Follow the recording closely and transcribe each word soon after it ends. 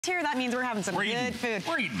Here, that means we're having some good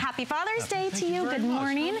food. Happy Father's Day to you. Good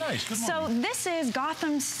morning. Nice. Good morning. So this is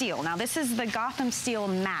Gotham Steel. Now this is the Gotham Steel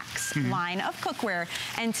Max line of cookware.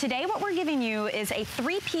 And today what we're giving you is a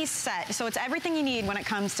 3-piece set. So it's everything you need when it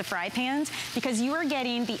comes to fry pans, because you are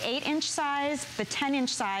getting the 8-inch size, the 10-inch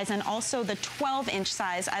size, and also the 12-inch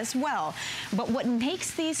size as well. But what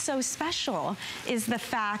makes these so special is the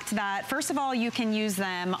fact that, first of all, you can use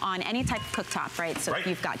them on any type of cooktop, right? So if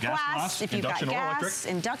you've got glass, if you've got gas,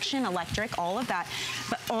 induction, electric, all of that.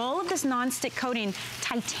 But all of this non-stick coating,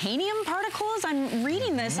 titanium particles, I'm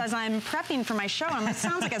reading this as I'm prepping for my show, and it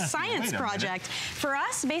sounds like a science project. For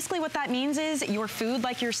us, basically what that means is your food,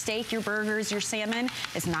 like your steak, your burgers, your salmon,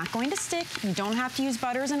 is not going to stick. You don't have to use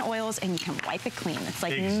butters and oils, and you can wipe it clean. It's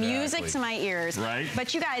like music to my ears.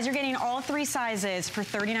 But you guys, you're getting all 3 sizes for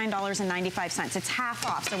 $39.95. It's half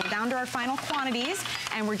off. So we're down to our final quantities,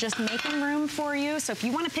 and we're just making room for you. So if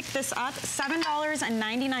you want to pick this up,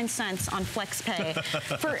 $7.99 on FlexPay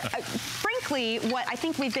for, frankly, what I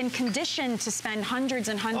think we've been conditioned to spend hundreds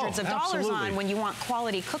and hundreds of dollars on when you want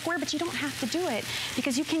quality cookware, but you don't have to do it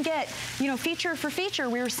because you can get, you know, feature for feature.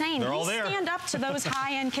 We were saying, these stand up to those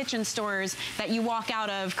high-end kitchen stores that you walk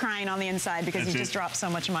out of crying on the inside because you just dropped so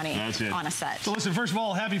much money on a set. So listen, first of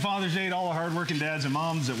all, happy Father's Day to all the hardworking dads and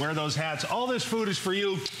moms that wear those hats. All this food is for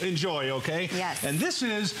you. Enjoy, okay? Yes. And this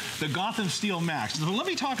is the Gotham Steel Max. So let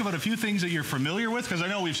me talk about a few things that you're familiar with, because I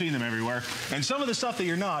know we've seen them everywhere, and some of the stuff that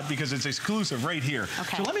you're not, because it's exclusive right here.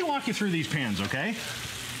 So let me walk you through these pans, okay?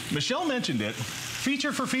 Michelle mentioned it.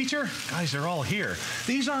 Feature for feature, guys, they're all here.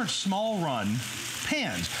 These aren't small run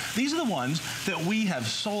pans. These are the ones that we have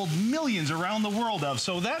sold millions around the world of.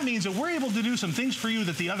 So that means that we're able to do some things for you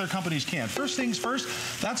that the other companies can't. First things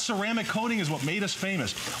first, that ceramic coating is what made us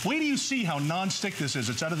famous. Wait till you see how non-stick this is.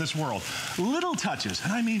 It's out of this world. Little touches,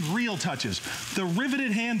 and I mean real touches. The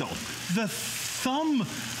riveted handle, the thumb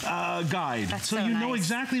guide, so you know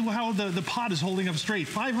exactly how the pot is holding up straight.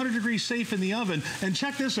 500 degrees safe in the oven. And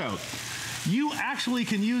check this out. You actually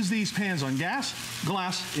can use these pans on gas,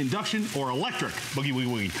 glass, induction, or electric. Boogie woogie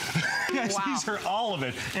woogie. Yes, these are all of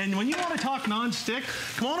it. And when you want to talk non-stick,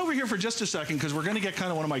 come on over here for just a second, because we're going to get kind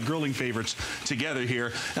of one of my grilling favorites together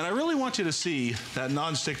here. And I really want you to see that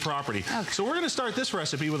non-stick property. So we're going to start this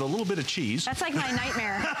recipe with a little bit of cheese. That's like my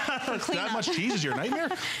nightmare for cleanup. That much cheese is your nightmare?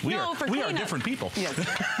 We are different people. Yes.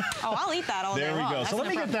 Oh, I'll eat that all day long. There we go. So let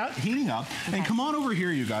me get that heating up. And come on over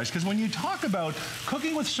here, you guys, because when you talk about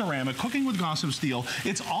cooking with ceramic, cooking with Gotham Steel,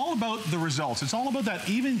 it's all about the results. It's all about that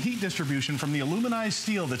even heat distribution from the aluminized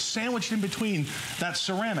steel that's sandwiched in between that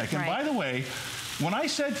ceramic. And by the way, when I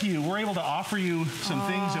said to you, we're able to offer you some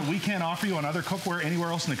things that we can't offer you on other cookware anywhere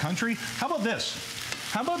else in the country, how about this?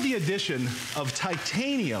 How about the addition of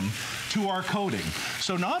titanium to our coating?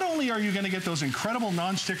 So not only are you going to get those incredible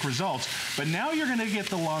non-stick results, but now you're going to get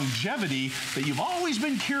the longevity that you've always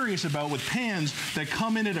been curious about with pans that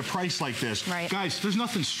come in at a price like this. Guys, there's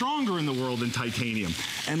nothing stronger in the world than titanium.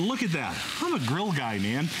 And look at that. I'm a grill guy,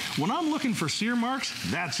 man. When I'm looking for sear marks,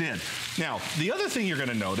 that's it. Now, the other thing you're going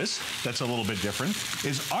to notice that's a little bit different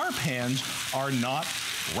is our pans are not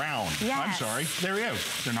round. I'm sorry. There we go.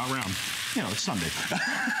 They're not round. You know, it's Sunday.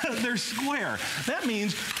 They're square. That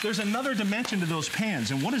means there's another dimension to those pans.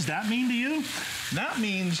 And what does that mean to you? That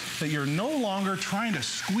means that you're no longer trying to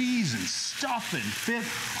squeeze and stuff and fit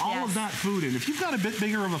all of that food in. If you've got a bit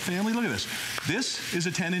bigger of a family, look at this. This is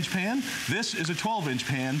a 10-inch pan. This is a 12-inch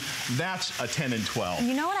pan. That's a 10 and 12.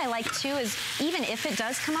 You know what I like, too, is even if it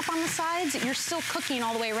does come up on the sides, you're still cooking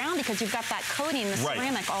all the way around because you've got that coating, the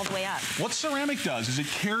ceramic, all the way up. What ceramic does is it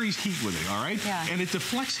carries heat with it, all right? And it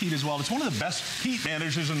deflects heat as well. It's one of the best heat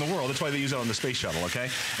managers in the world. That's why they use it on the space shuttle, okay?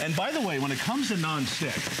 And by the way, when it comes to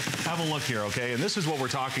non-stick, have a look here, okay? And this is what we're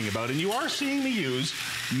talking about. And you are seeing me use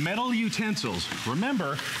metal utensils.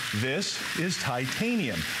 Remember, this is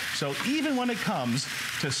titanium. So even when it comes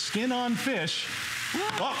to skin on fish,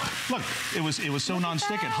 oh, look, it was so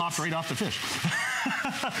non-stick, it hopped right off the fish.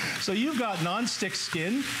 So you've got non-stick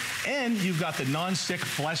skin, and you've got the non-stick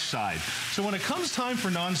flesh side. So when it comes time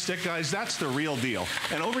for non-stick, guys, that's the real deal.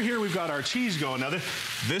 And over here, we've got our cheese going. Now,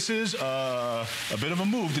 this is a bit of a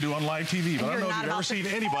move to do on live TV, but I don't know if you've ever seen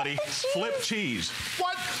anybody flip cheese.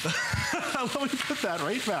 What? Let me put that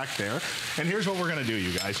right back there. And here's what we're going to do,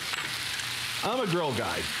 you guys. I'm a grill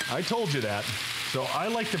guy. I told you that. So I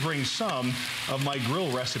like to bring some of my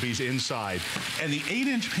grill recipes inside. And the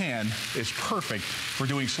 8-inch pan is perfect for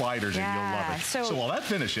doing sliders, and you'll love it. So while that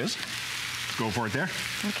finishes, go for it there.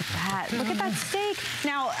 Look at that. Look at that steak.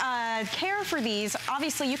 Now, care for these,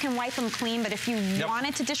 obviously you can wipe them clean, but if you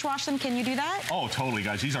wanted to dishwash them, can you do that? Oh, totally,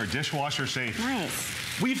 guys. These are dishwasher safe. Nice.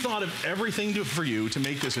 we've thought of everything for you to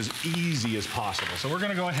make this as easy as possible. So we're going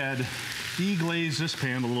to go ahead, deglaze this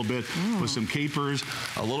pan a little bit with some capers,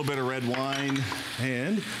 a little bit of red wine,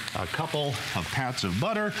 and a couple of pats of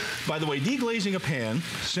butter. By the way, deglazing a pan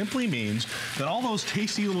simply means that all those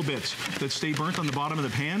tasty little bits that stay burnt on the bottom of the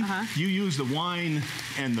pan, you use the wine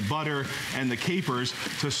and the butter and the capers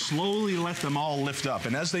to slowly let them all lift up.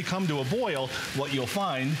 And as they come to a boil, what you'll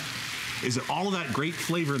find is that all of that great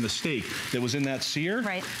flavor in the steak that was in that sear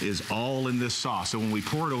is all in this sauce. So when we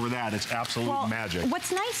pour it over that, it's absolute magic.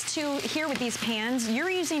 What's nice too here with these pans,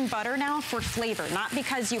 you're using butter now for flavor, not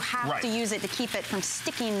because you have to use it to keep it from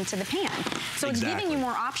sticking to the pan. So it's giving you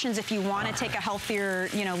more options. If you want to take a healthier,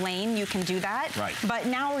 lane, you can do that. But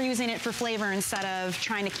now we're using it for flavor instead of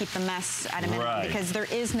trying to keep the mess at a minimum, because there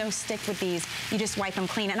is no stick with these. You just wipe them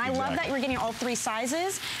clean. And I love that you're getting all 3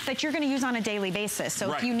 sizes that you're going to use on a daily basis.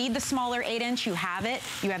 So if you need the smaller 8-inch, you have it.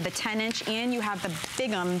 You have the 10-inch, and you have the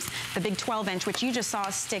bigums, the big 12-inch, which you just saw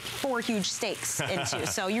us stick 4 huge steaks into.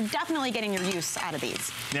 So you're definitely getting your use out of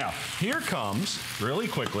these. Now, here comes, really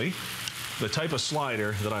quickly, the type of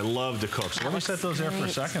slider that I love to cook. So let me set those there for a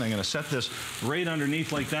second. I'm going to set this right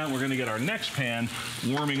underneath like that. We're going to get our next pan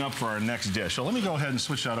warming up for our next dish. So let me go ahead and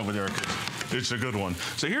switch that over there. It's a good one.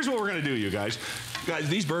 So here's what we're going to do, you guys. Guys,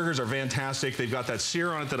 these burgers are fantastic. They've got that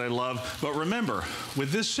sear on it that I love. But remember,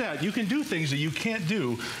 with this set, you can do things that you can't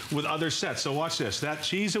do with other sets. So watch this. That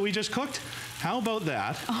cheese that we just cooked, how about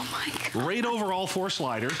that? Oh my God. Right over all 4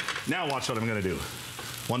 sliders. Now watch what I'm going to do.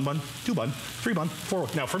 1 bun, 2 bun, 3 bun, 4.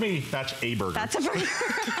 Now for me, that's a burger. That's a burger.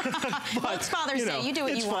 Well, it's Father's Day. You do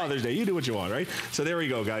what you want. It's Father's Day. You do what you want, right? So there we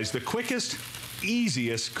go, guys. The quickest,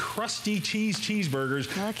 easiest, crusty cheeseburgers,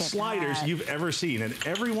 sliders you've ever seen. And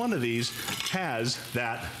every one of these has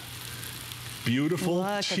that beautiful,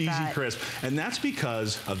 cheesy crisp. And that's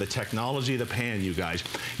because of the technology of the pan, you guys.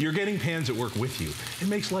 You're getting pans that work with you. It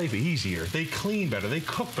makes life easier. They clean better. They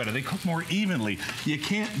cook better. They cook more evenly. You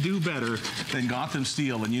can't do better than Gotham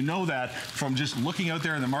steel. And you know that from just looking out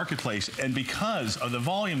there in the marketplace. And because of the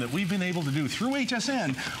volume that we've been able to do through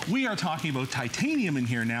HSN, we are talking about titanium in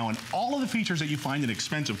here now and all of the features that you find in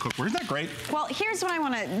expensive cookware. Isn't that great? Well, here's what I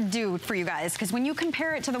want to do for you guys, because when you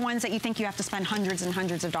compare it to the ones that you think you have to spend hundreds and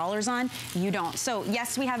hundreds of dollars on, you don't. So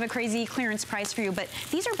yes, we have a crazy clearance price for you, but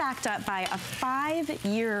these are backed up by a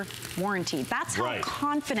 5-year warranty. That's how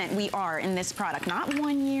confident we are in this product. Not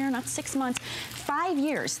 1 year, not 6 months, 5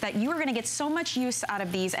 years that you are going to get so much use out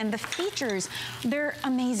of these. And the features, they're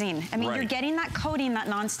amazing. I mean, you're getting that coating, that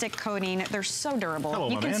nonstick coating. They're so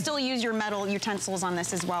durable. You can still use your metal utensils on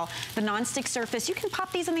this as well. The nonstick surface, you can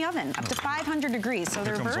pop these in the oven up to 500 degrees. So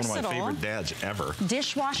they're versatile. One of my favorite dads ever.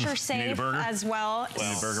 Dishwasher safe as well.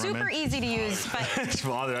 Super easy to use. But it's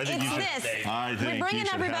Father. I think we're bringing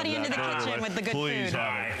everybody into the kitchen with the good food. All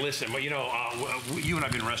right, listen, well, you and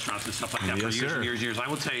I've been in restaurants and stuff like that for years and years. I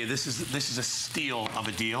will tell you, this is a steal of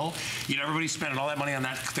a deal. Everybody's spending all that money on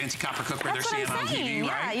that fancy copper cookware they're seeing on TV,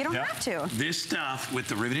 right? You don't have to. This stuff with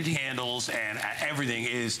the riveted handles and everything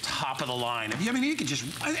is top of the line. I mean, you can just,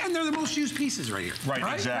 and they're the most used pieces right here. Right,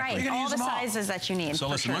 exactly. All the sizes that you need. So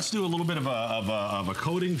listen, let's do a little bit of a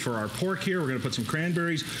coating for our pork here. We're going to put some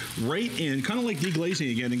cranberries right in, kind of like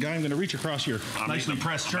deglazing again. And Guy, I'm going to reach across your nicely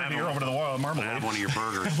pressed shirt here over to the marmalade. I have one of your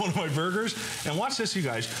burgers. One of my burgers. And watch this, you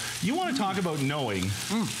guys. You want to talk about knowing.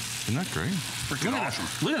 Isn't that great? Freaking awesome.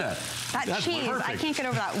 Look at that. That's cheese. Perfect. I can't get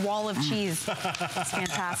over that wall of cheese. It's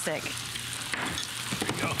fantastic.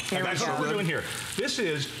 That's what we're doing here. This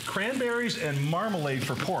is cranberries and marmalade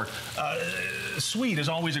for pork. Sweet is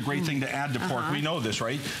always a great thing to add to pork. We know this,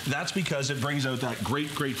 right? That's because it brings out that great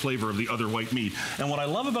flavor of the other white meat. And what I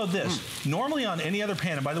love about this, normally on any other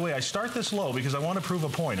pan, and by the way, I start this low because I want to prove a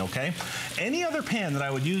point, okay? Any other pan that I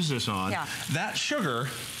would use this on, that sugar,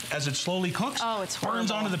 as it slowly cooks,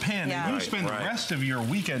 burns onto the pan. And you spend the rest of your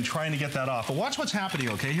weekend trying to get that off. But watch what's happening,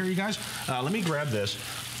 okay, here, you guys? Let me grab this.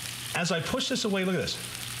 As I push this away, look at this.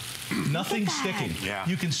 Nothing sticking.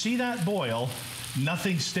 You can see that boil.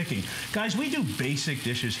 Nothing sticking. Guys, we do basic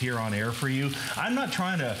dishes here on air for you. I'm not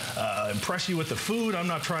trying to impress you with the food. I'm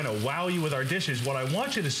not trying to wow you with our dishes. What I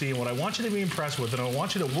want you to see and what I want you to be impressed with and I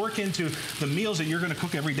want you to work into the meals that you're going to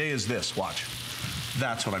cook every day is this. Watch.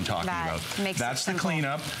 That's what I'm talking about. That's the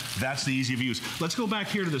cleanup. That's the easy of use. Let's go back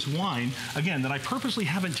here to this wine, again, that I purposely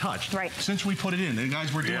haven't touched since we put it in. And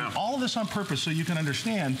guys, we're doing all of this on purpose so you can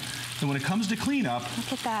understand that when it comes to cleanup,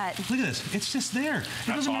 look at that. Look at this. It's just there. It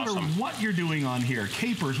doesn't matter what you're doing on here.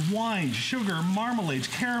 Capers, wine, sugar, marmalades,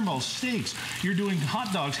 caramel, steaks. You're doing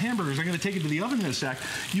hot dogs, hamburgers. I'm going to take it to the oven in a sec.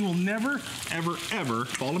 You will never, ever, ever,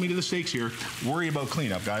 follow me to the steaks here, worry about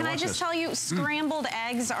cleanup, guys. Can I just tell you, scrambled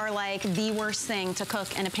eggs are like the worst thing to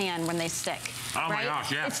cook in a pan when they stick. Oh my right?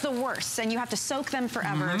 gosh, yeah. It's the worst, and you have to soak them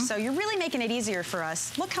forever. So you're really making it easier for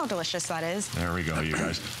us. Look how delicious that is. There we go, you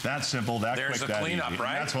guys. That simple, that There's quick, the that cleanup, easy.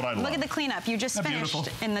 right? That's what I love. Look at the cleanup. You just finished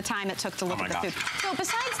beautiful? in the time it took to look Oh at the my food. So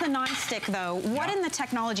besides the non-stick, though, what in the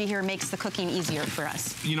technology here makes the cooking easier for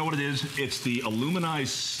us? You know what it is? It's the aluminized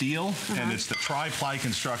steel, and it's the tri-ply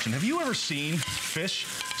construction. Have you ever seen fish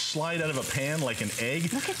slide out of a pan like an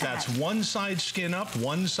egg? Look at that. That's one side skin up,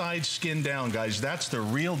 one side skin down, guys. That's the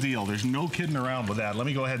real deal. There's no kidding around with that. Let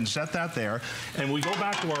me go ahead and set that there. And we go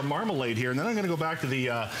back to our marmalade here, and then I'm going to go back to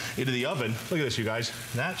the into the oven. Look at this, you guys.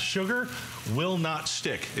 That sugar will not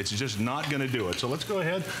stick. It's just not going to do it. So let's go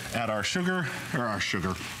ahead, add our sugar,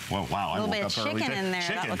 Well, wow, A little bit of chicken in there.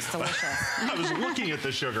 That looks delicious. I was looking at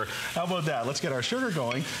the sugar. How about that? Let's get our sugar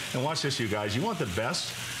going. And watch this, you guys. You want the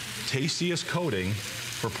best, tastiest coating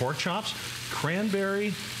for pork chops?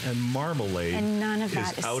 Cranberry and marmalade and none of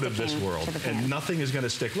that is out of this world. And nothing is going to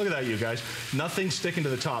stick. Look at that, you guys. Nothing's sticking to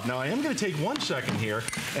the top. Now, I am going to take 1 second here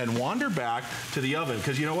and wander back to the oven,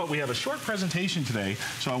 because you know what? We have a short presentation today,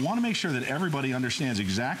 so I want to make sure that everybody understands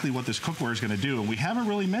exactly what this cookware is going to do. And we haven't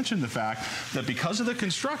really mentioned the fact that because of the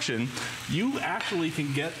construction, you actually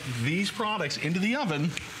can get these products into the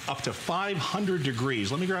oven up to 500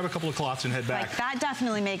 degrees. Let me grab a couple of cloths and head back. Like, that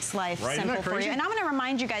definitely makes life simple for you. And I'm going to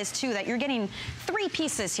remind you guys, too, that you're getting 3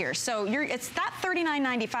 pieces here. So it's that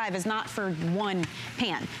 $39.95 is not for one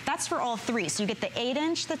pan. That's for all 3. So you get the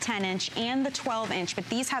 8-inch, the 10-inch, and the 12-inch. But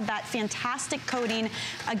these have that fantastic coating.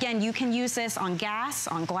 Again, you can use this on gas,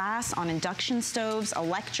 on glass, on induction stoves,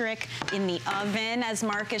 electric, in the oven, as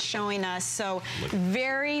Mark is showing us. So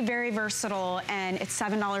very, very versatile. And it's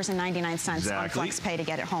 $7.99 on FlexPay to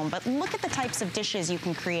get it home. But look at the types of dishes you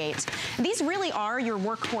can create. These really are your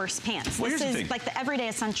workhorse pans. Well, this is like the everyday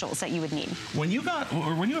essentials that you would need. When you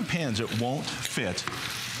have pans that won't fit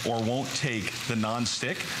or won't take the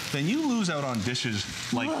non-stick, then you lose out on dishes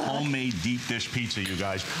like homemade deep dish pizza, you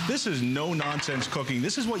guys. This is no nonsense cooking.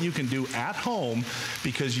 This is what you can do at home,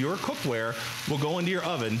 because your cookware will go into your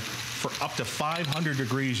oven for up to 500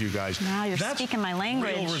 degrees, you guys. Now you're speaking my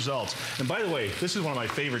language. Real results. And by the way, this is one of my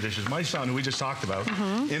favorite dishes. My son, who we just talked about,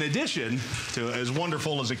 in addition to as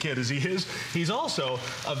wonderful as a kid as he is, he's also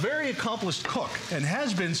a very accomplished cook, and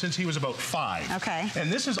has been since he was about 5. Okay.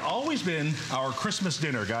 And this has always been our Christmas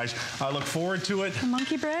dinner, guys. I look forward to it. The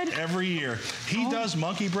monkey bread? Every year. He does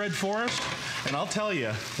monkey bread for us, and I'll tell you,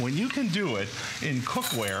 when you can do it in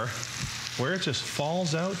cookware, where it just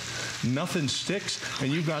falls out, nothing sticks,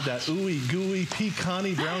 and you've got that ooey gooey,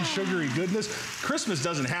 pecan-y, brown sugary goodness. Christmas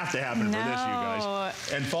doesn't have to happen for this, you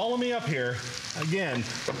guys. And follow me up here. Again,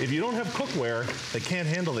 if you don't have cookware that can't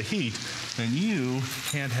handle the heat, then you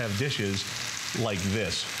can't have dishes like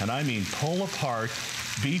this. And I mean pull apart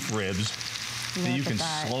beef ribs that you can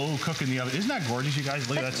slow cook in the oven. Isn't that gorgeous, you guys?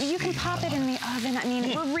 Look at that. You can pop it in the oven. I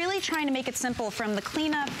mean, we're really trying to make it simple, from the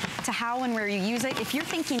cleanup to how and where you use it. If you're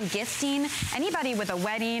thinking gifting, anybody with a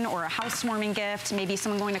wedding or a housewarming gift, maybe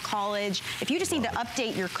someone going to college, if you just need to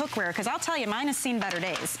update your cookware, because I'll tell you, mine has seen better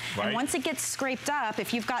days. And once it gets scraped up,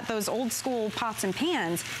 if you've got those old school pots and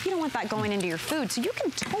pans, you don't want that going into your food. So you can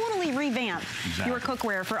totally revamp your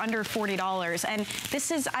cookware for under $40. And this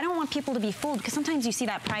is, I don't want people to be fooled, because sometimes you see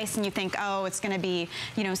that price and you think, oh, it's going to be,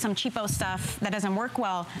 you know, some cheapo stuff that doesn't work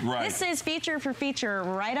well. This is feature for feature,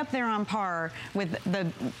 right up there on par with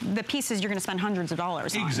the pieces you're going to spend hundreds of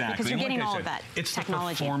dollars on. Because you're getting all of that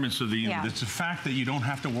technology. It's the performance of the unit. It's the fact that you don't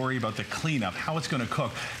have to worry about the cleanup, how it's going to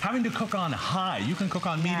cook. Having to cook on high. You can cook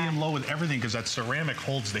on medium, low with everything, because that ceramic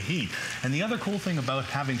holds the heat. And the other cool thing about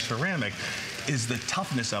having ceramic is the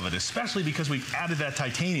toughness of it, especially because we've added that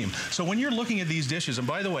titanium. So when you're looking at these dishes, and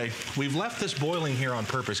by the way, we've left this boiling here on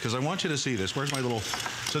purpose, because I want you to see this. Where's my little...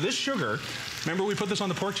 So this sugar, remember we put this on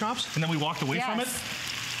the pork chops, and then we walked away from it?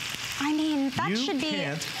 I mean, that should be... You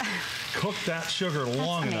can't cook that sugar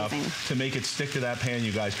long enough to make it stick to that pan,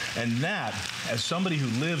 you guys. And that, as somebody who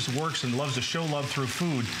lives, works, and loves to show love through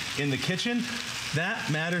food in the kitchen,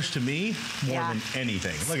 that matters to me more than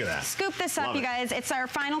anything. Look at that. Scoop this up, you guys. It's our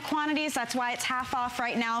final quantities. That's why it's half off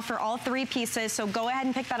right now for all 3 pieces. So go ahead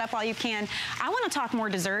and pick that up while you can. I want to talk more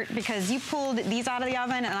dessert, because you pulled these out of the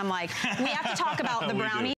oven, and I'm like, we have to talk about the brownie.